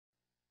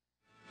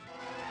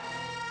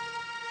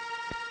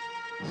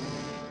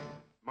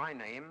My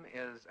name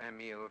is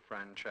Emile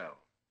Franchel,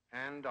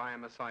 and I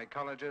am a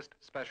psychologist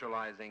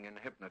specializing in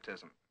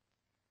hypnotism.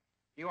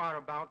 You are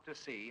about to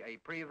see a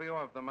preview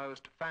of the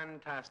most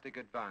fantastic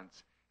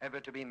advance ever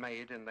to be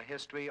made in the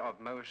history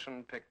of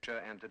motion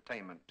picture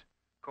entertainment,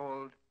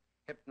 called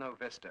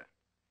Hypnovision.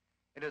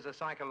 It is a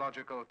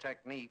psychological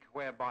technique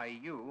whereby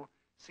you,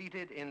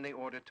 seated in the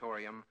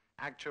auditorium,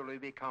 actually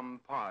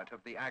become part of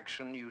the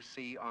action you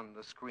see on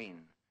the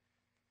screen.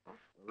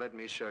 Let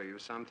me show you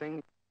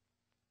something.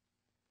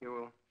 You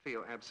will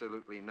feel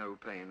absolutely no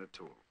pain at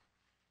all.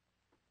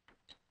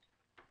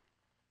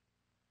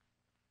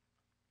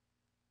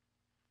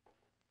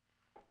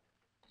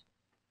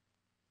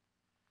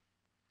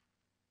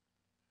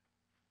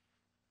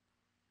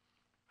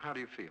 How do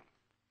you feel?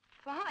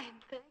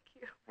 Fine, thank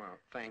you. Well,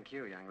 thank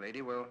you, young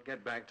lady. We'll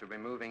get back to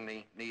removing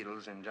the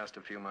needles in just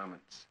a few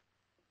moments.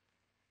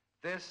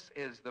 This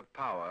is the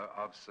power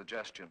of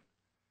suggestion.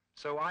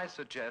 So I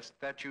suggest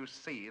that you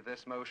see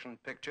this motion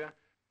picture,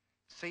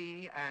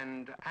 see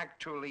and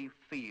actually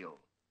feel.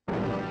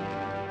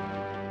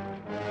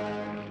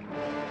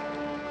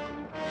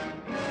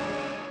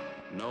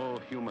 No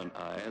human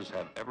eyes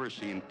have ever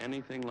seen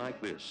anything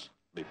like this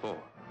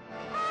before.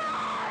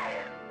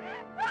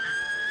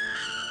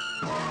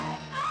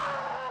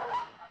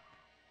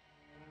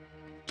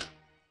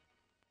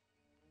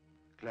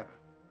 Clever.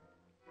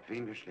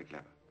 Fiendishly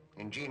clever.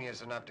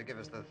 Ingenious enough to give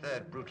us the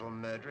third brutal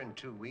murder in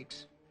 2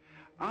 weeks.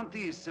 Aren't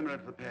these similar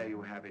to the pair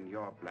you have in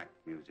your Black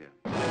Museum?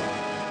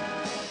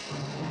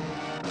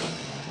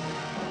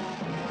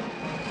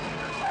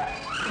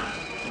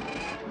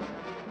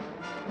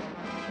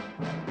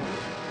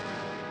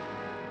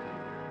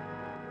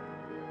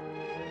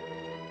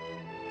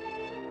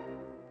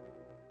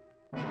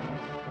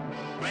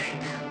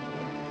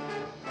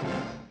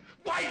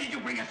 Why did you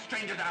bring a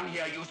stranger down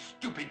here, you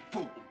stupid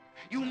fool?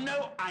 You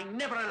know I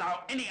never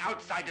allow any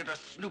outsider to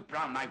snoop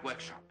around my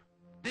workshop.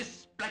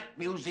 This Black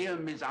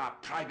Museum is our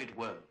private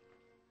world.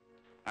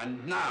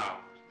 And now,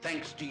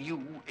 thanks to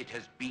you, it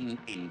has been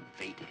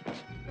invaded.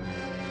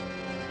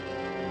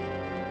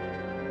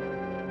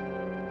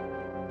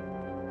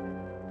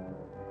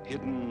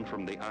 Hidden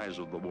from the eyes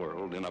of the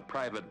world in a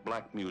private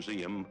Black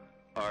Museum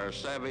are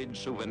savage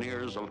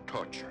souvenirs of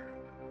torture,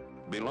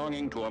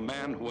 belonging to a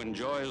man who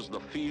enjoys the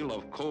feel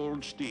of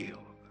cold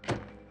steel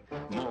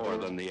more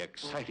than the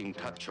exciting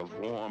touch of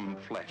warm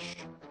flesh.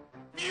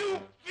 You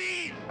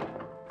fiend!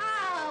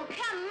 Oh,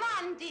 come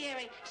on,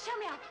 dearie. Show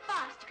me how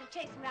fast you can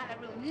chase me around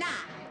the room now.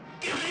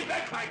 Give me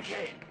back my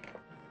cane!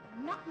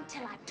 Not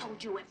until I've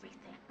told you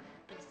everything.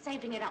 Been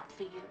saving it up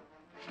for you.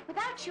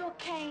 Without your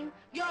cane,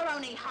 you're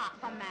only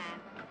half a man.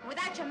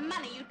 Without your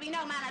money, you'd be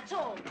no man at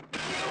all.